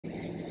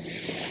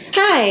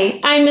Hi,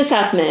 I'm Miss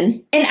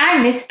Huffman. And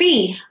I'm Miss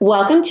B.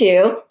 Welcome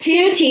to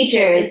Two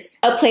Teachers,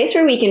 a place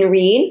where we can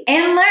read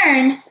and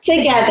learn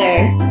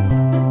together.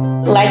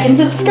 Like and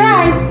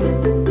subscribe.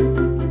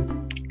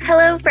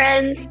 Hello,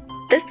 friends.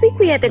 This week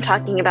we have been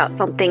talking about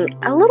something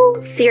a little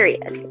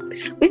serious.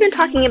 We've been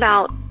talking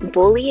about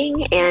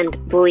bullying and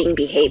bullying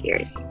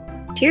behaviors.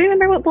 Do you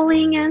remember what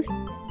bullying is?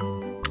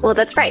 Well,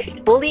 that's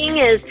right. Bullying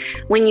is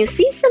when you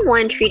see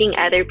someone treating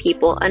other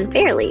people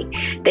unfairly.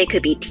 They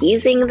could be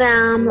teasing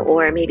them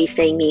or maybe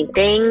saying mean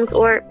things,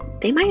 or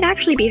they might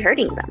actually be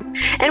hurting them.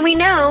 And we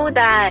know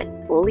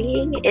that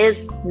bullying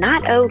is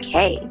not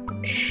okay.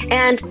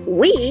 And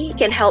we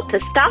can help to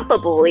stop a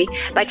bully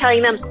by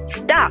telling them,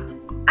 stop,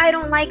 I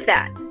don't like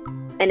that.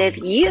 And if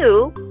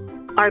you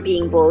are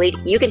being bullied,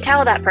 you can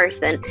tell that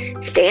person,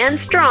 stand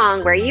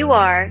strong where you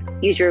are,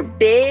 use your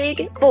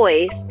big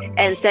voice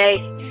and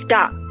say,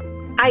 stop.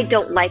 I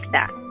don't like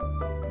that.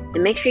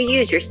 And make sure you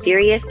use your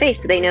serious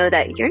face so they know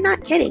that you're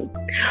not kidding.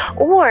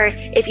 Or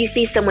if you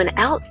see someone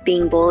else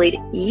being bullied,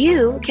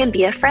 you can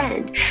be a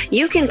friend.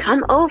 You can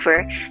come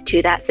over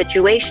to that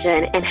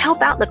situation and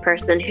help out the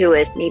person who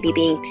is maybe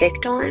being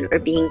picked on or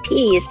being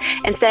teased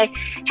and say,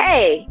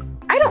 hey,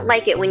 I don't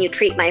like it when you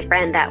treat my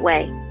friend that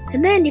way.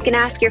 And then you can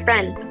ask your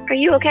friend, are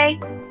you okay?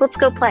 Let's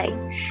go play.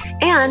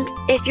 And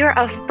if you're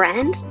a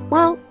friend,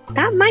 well,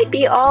 that might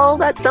be all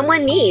that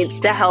someone needs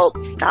to help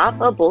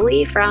stop a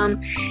bully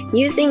from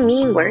using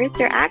mean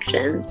words or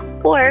actions.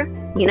 Or,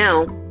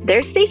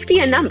 there's safety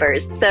in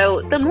numbers.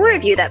 So the more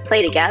of you that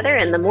play together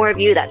and the more of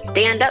you that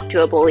stand up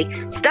to a bully,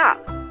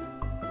 stop,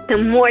 the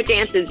more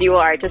chances you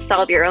are to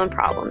solve your own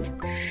problems.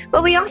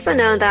 But we also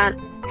know that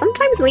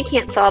sometimes we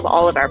can't solve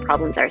all of our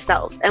problems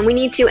ourselves, and we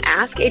need to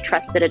ask a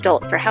trusted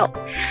adult for help.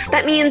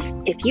 That means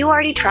if you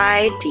already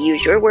tried to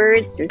use your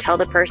words and tell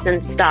the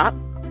person stop,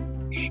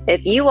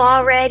 if you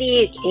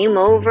already came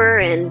over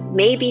and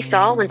maybe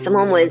saw when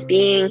someone was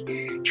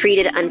being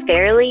treated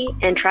unfairly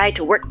and tried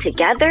to work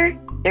together,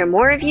 there are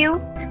more of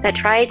you that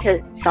tried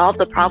to solve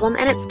the problem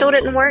and it still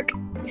didn't work,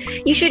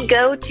 you should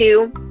go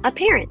to a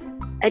parent,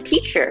 a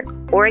teacher,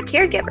 or a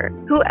caregiver,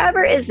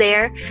 whoever is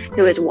there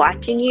who is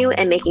watching you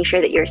and making sure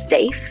that you're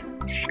safe,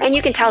 and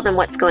you can tell them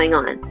what's going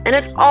on. And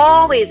it's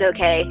always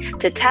okay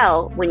to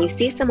tell when you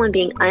see someone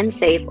being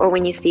unsafe or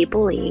when you see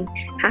bullying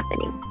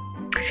happening.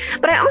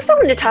 But I also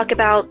want to talk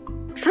about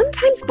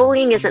sometimes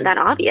bullying isn't that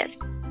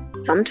obvious.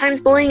 Sometimes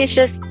bullying is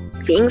just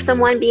seeing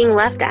someone being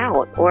left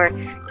out or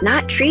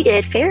not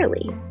treated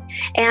fairly.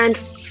 And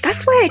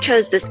that's why I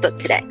chose this book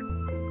today.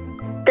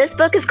 This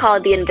book is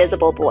called The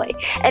Invisible Boy,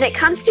 and it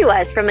comes to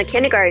us from a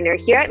kindergartner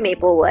here at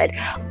Maplewood,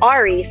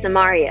 Ari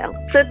Samario.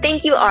 So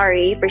thank you,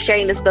 Ari, for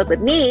sharing this book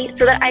with me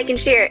so that I can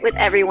share it with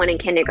everyone in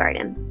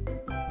kindergarten.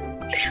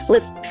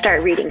 Let's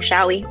start reading,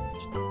 shall we?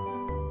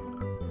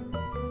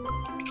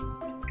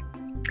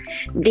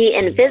 The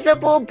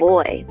Invisible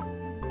Boy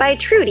by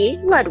Trudy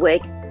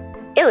Ludwig,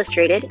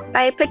 illustrated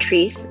by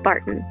Patrice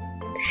Barton.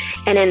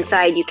 And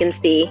inside you can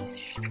see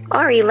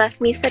Ari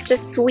left me such a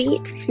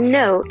sweet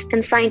note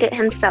and signed it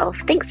himself.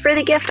 Thanks for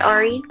the gift,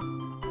 Ari.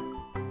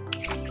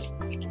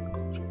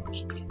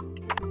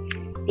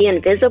 The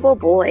Invisible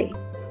Boy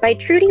by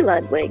Trudy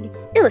Ludwig,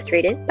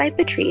 illustrated by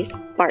Patrice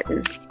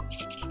Barton.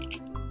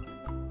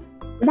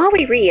 While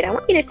we read, I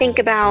want you to think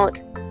about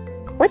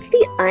what's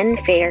the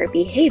unfair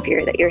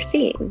behavior that you're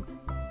seeing.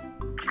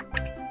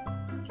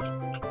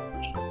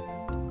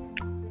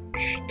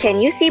 Can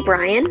you see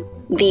Brian,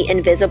 the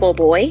invisible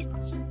boy?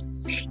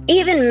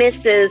 Even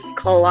Mrs.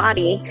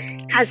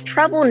 Carlotti has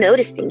trouble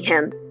noticing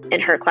him in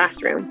her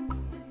classroom.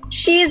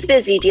 She's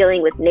busy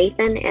dealing with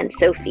Nathan and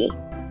Sophie.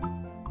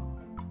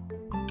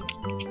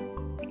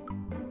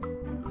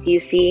 Do you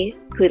see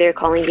who they're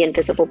calling the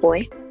invisible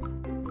boy?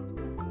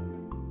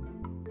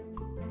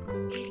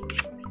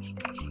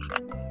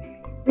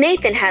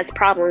 Nathan has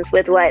problems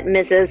with what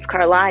Mrs.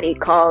 Carlotti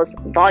calls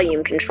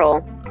volume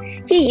control.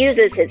 He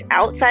uses his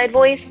outside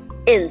voice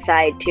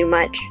inside too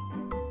much.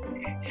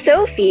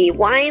 Sophie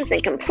whines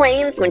and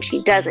complains when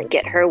she doesn't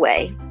get her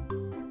way.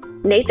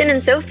 Nathan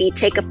and Sophie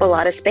take up a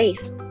lot of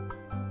space.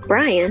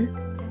 Brian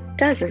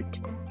doesn't.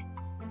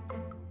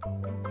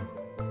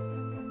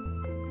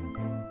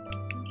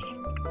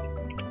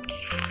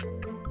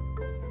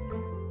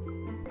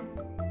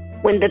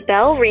 When the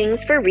bell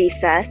rings for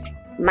recess,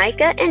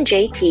 Micah and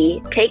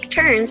JT take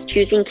turns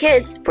choosing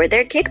kids for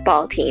their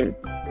kickball team.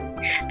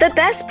 The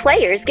best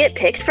players get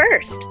picked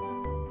first.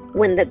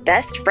 When the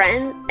best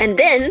friend, and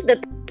then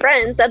the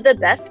friends of the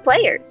best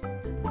players.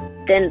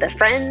 Then the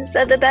friends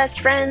of the best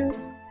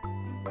friends.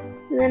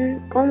 And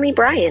then only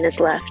Brian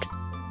is left,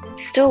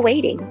 still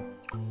waiting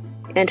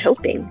and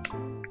hoping.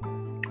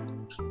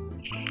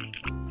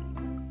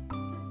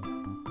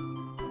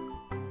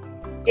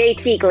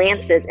 JT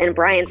glances in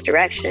Brian's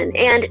direction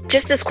and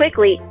just as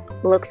quickly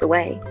looks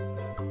away.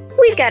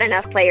 We've got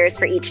enough players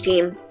for each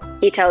team,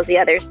 he tells the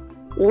others.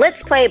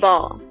 Let's play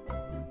ball.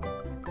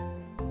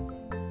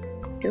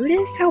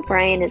 Notice how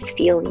Brian is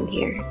feeling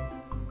here.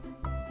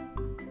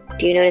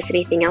 Do you notice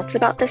anything else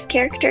about this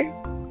character?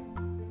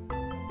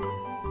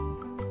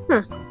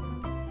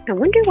 I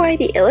wonder why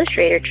the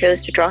illustrator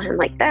chose to draw him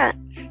like that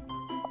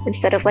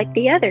instead of like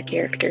the other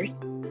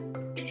characters.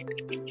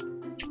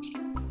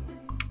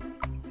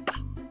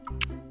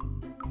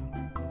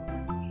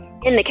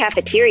 In the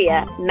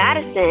cafeteria,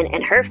 Madison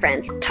and her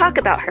friends talk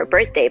about her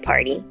birthday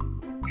party.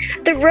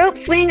 "The rope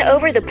swing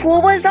over the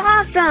pool was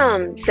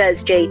awesome,"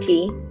 says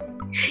JT.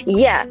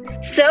 "Yeah,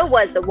 so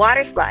was the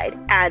water slide,"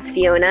 adds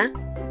Fiona.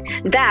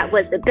 "That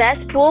was the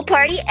best pool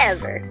party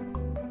ever."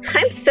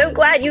 "I'm so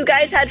glad you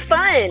guys had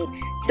fun,"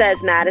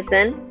 says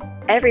Madison.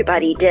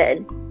 Everybody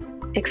did,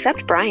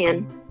 except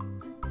Brian.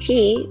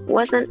 He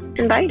wasn't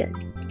invited.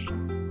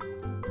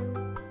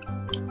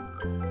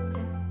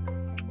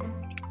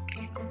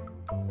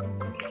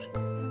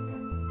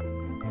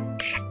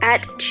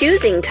 At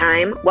choosing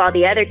time, while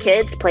the other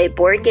kids play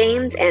board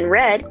games and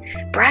read,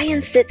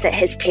 Brian sits at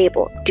his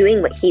table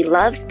doing what he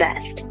loves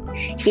best.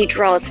 He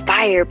draws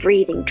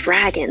fire-breathing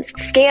dragons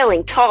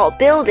scaling tall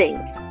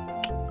buildings.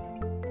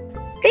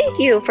 "Thank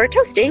you for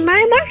toasting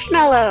my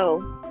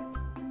marshmallow."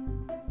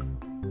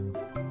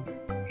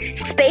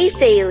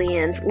 Space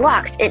aliens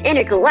locked in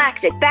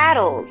intergalactic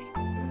battles.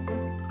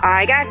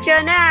 "I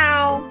gotcha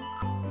now."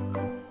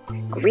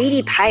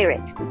 Greedy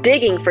pirates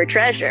digging for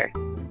treasure.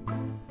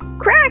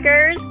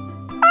 "Crackers!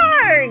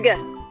 Arg! Yay!"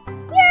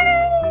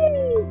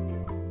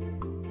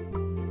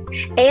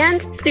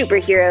 And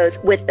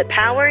superheroes with the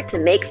power to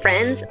make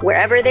friends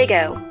wherever they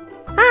go.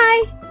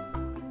 "Hi!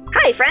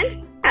 Hi,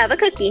 friend! Have a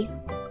cookie."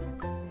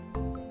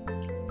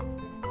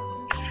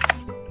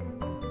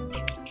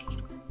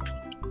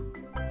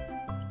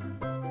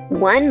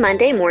 One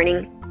Monday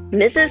morning,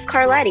 Mrs.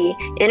 Carletti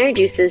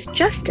introduces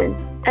Justin,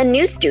 a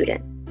new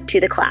student,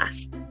 to the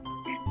class.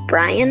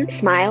 Brian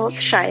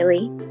smiles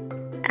shyly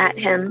at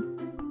him.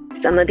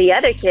 Some of the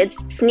other kids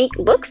sneak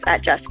looks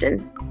at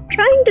Justin,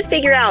 trying to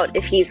figure out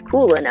if he's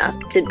cool enough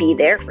to be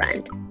their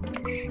friend.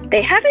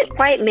 They haven't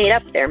quite made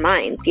up their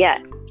minds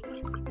yet.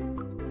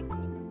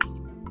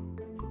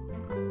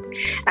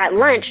 At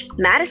lunch,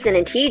 Madison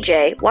and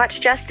TJ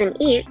watch Justin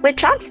eat with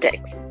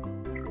chopsticks.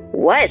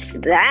 "What's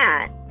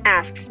that?"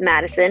 asks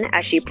Madison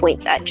as she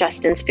points at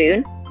Justin's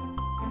food.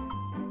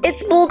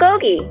 "It's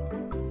bulgogi."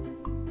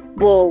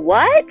 "Bull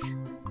what?"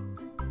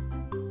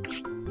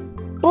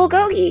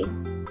 "Bulgogi.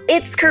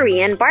 It's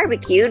Korean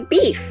barbecued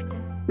beef.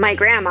 My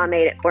grandma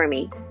made it for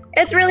me.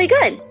 It's really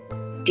good.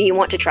 Do you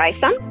want to try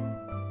some?"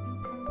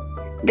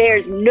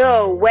 "There's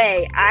no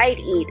way I'd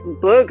eat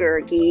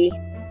bulgogi."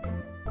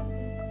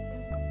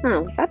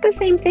 Oh, is that the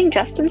same thing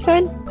Justin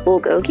said?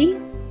 Bulgogi?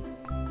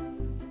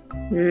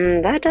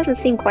 That doesn't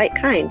seem quite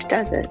kind,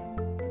 does it?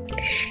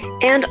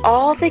 And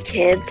all the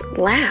kids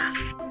laugh.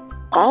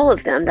 All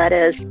of them, that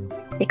is,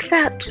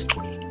 except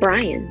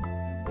Brian.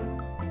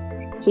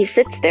 He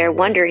sits there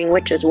wondering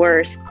which is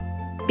worse,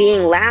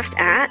 being laughed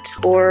at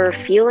or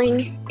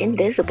feeling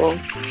invisible.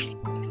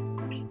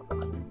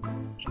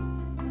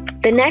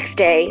 The next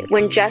day,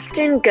 when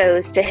Justin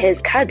goes to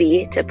his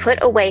cubby to put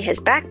away his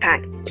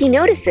backpack, he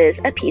notices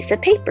a piece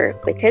of paper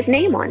with his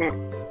name on it.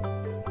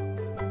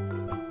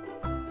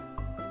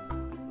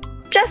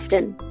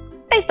 "Justin,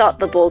 I thought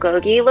the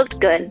bulgogi looked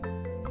good."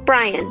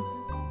 Brian,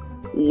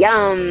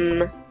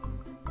 "Yum."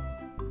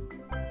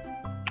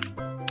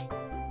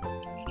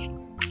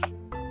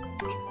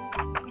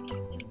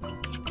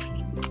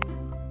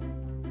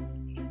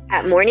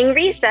 At morning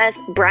recess,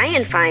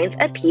 Brian finds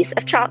a piece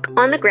of chalk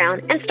on the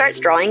ground and starts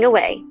drawing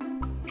away.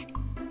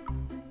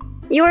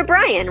 "You're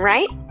Brian,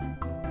 right?"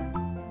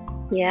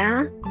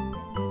 "Yeah."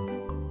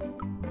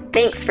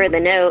 "Thanks for the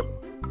note."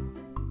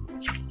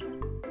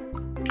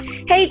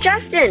 "Hey,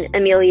 Justin,"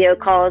 Emilio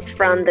calls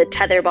from the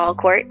tetherball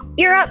court.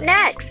 "You're up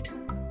next."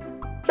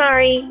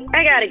 "Sorry,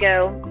 I gotta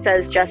go,"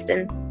 says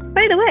Justin.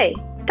 "By the way,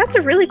 that's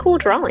a really cool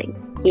drawing,"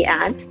 he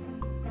adds,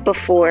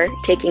 before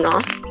taking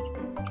off.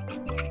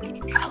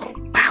 Oh,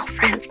 wow,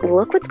 friends,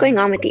 look what's going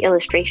on with the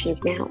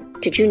illustrations now.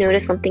 Did you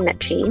notice something that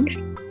changed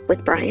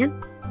with Brian?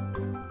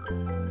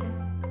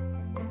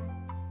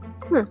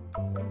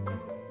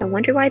 I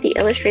wonder why the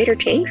illustrator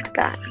changed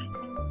that.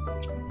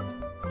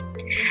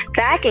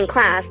 Back in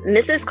class,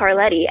 Mrs.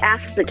 Carletti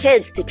asks the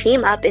kids to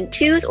team up in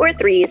 2s or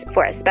 3s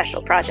for a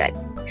special project.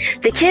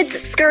 The kids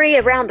scurry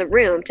around the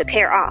room to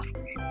pair off.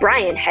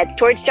 Brian heads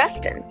towards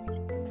Justin.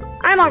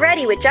 "I'm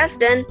already with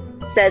Justin,"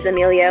 says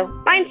Emilio.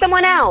 "Find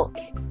someone else."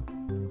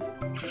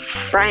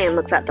 Brian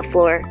looks at the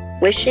floor,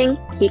 wishing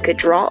he could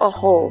draw a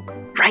hole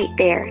right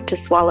there to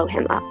swallow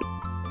him up.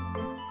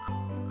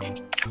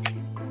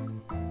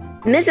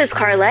 Mrs.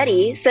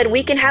 Carletti said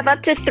we can have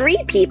up to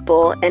 3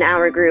 people in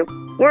our group.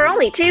 We're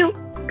only 2.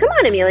 Come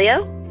on,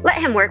 Emilio. Let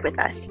him work with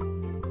us.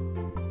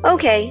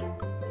 Okay,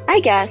 I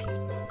guess.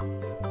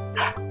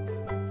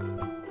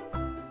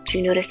 Do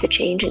you notice the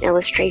change in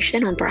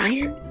illustration on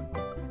Brian?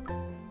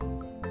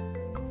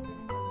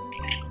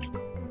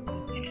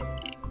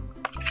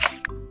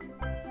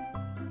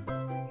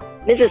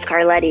 Mrs.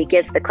 Carletti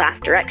gives the class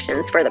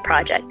directions for the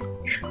project.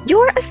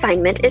 Your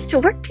assignment is to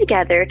work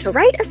together to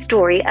write a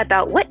story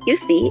about what you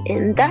see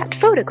in that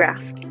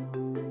photograph.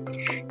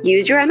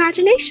 Use your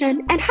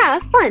imagination and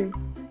have fun.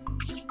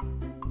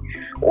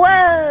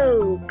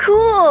 Whoa,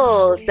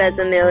 cool, says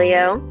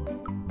Emilio.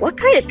 What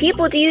kind of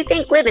people do you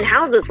think live in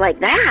houses like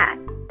that?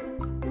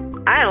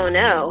 I don't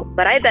know,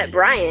 but I bet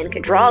Brian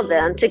could draw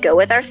them to go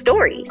with our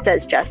story,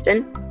 says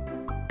Justin.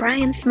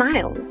 Brian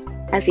smiles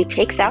as he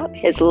takes out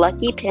his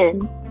lucky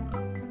pen.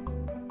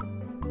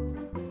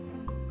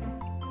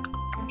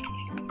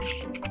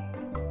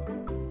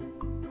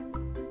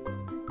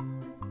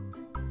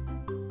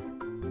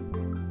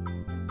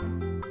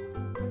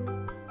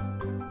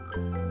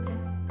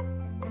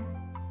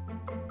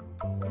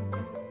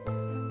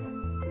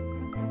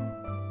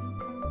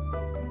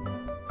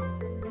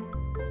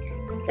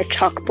 The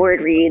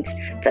chalkboard reads,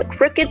 "The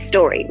crooked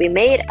story we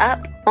made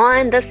up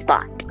on the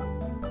spot."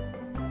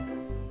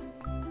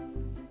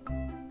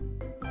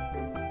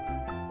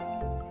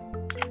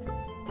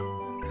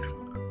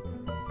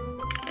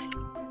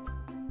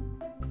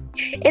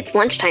 It's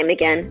lunchtime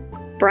again,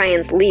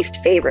 Brian's least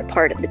favorite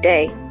part of the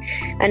day.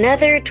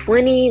 Another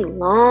 20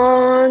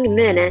 long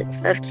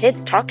minutes of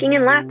kids talking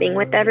and laughing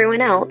with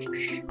everyone else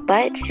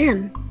but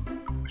him.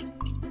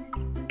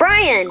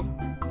 Brian!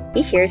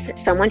 He hears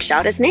someone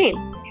shout his name.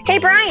 Hey,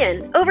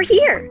 Brian, over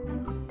here!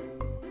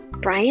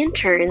 Brian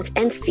turns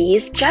and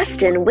sees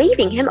Justin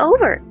waving him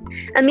over.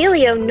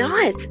 Emilio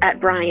nods at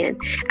Brian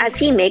as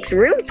he makes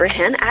room for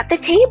him at the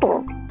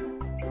table.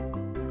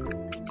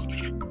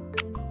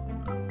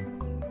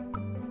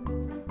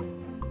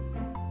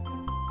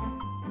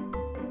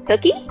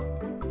 Cookie?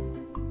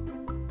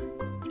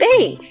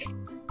 Thanks.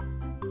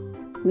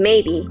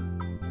 Maybe,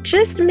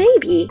 just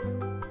maybe,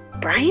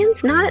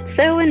 Brian's not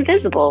so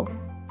invisible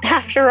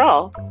after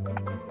all.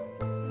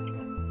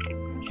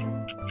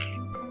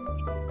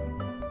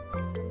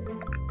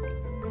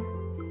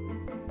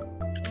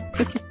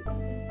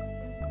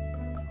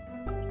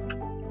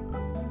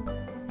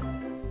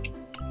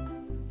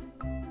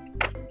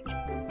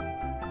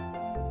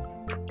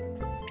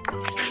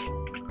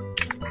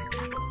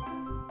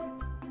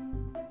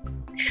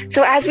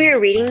 So as we were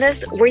reading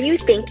this, were you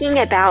thinking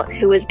about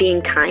who was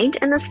being kind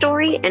in the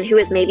story and who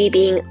was maybe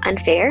being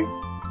unfair?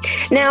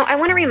 Now, I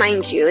want to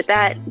remind you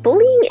that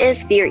bullying is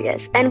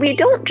serious, and we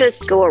don't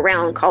just go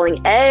around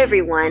calling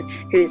everyone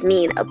who's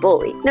mean a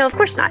bully. No, of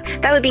course not.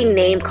 That would be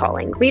name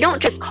calling. We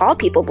don't just call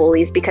people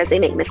bullies because they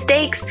make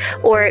mistakes,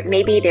 or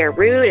maybe they're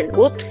rude and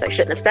whoops, I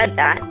shouldn't have said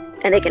that,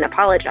 and they can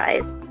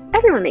apologize.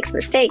 Everyone makes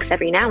mistakes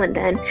every now and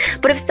then,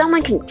 but if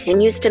someone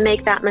continues to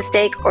make that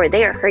mistake, or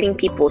they are hurting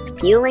people's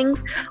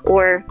feelings,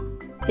 or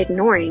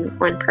ignoring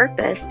on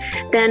purpose,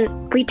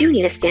 then we do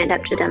need to stand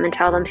up to them and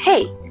tell them,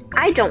 hey,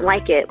 I don't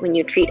like it when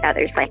you treat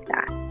others like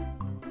that.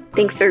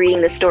 Thanks for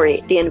reading the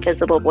story, The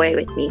Invisible Boy,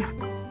 with me.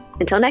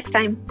 Until next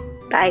time,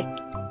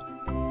 bye.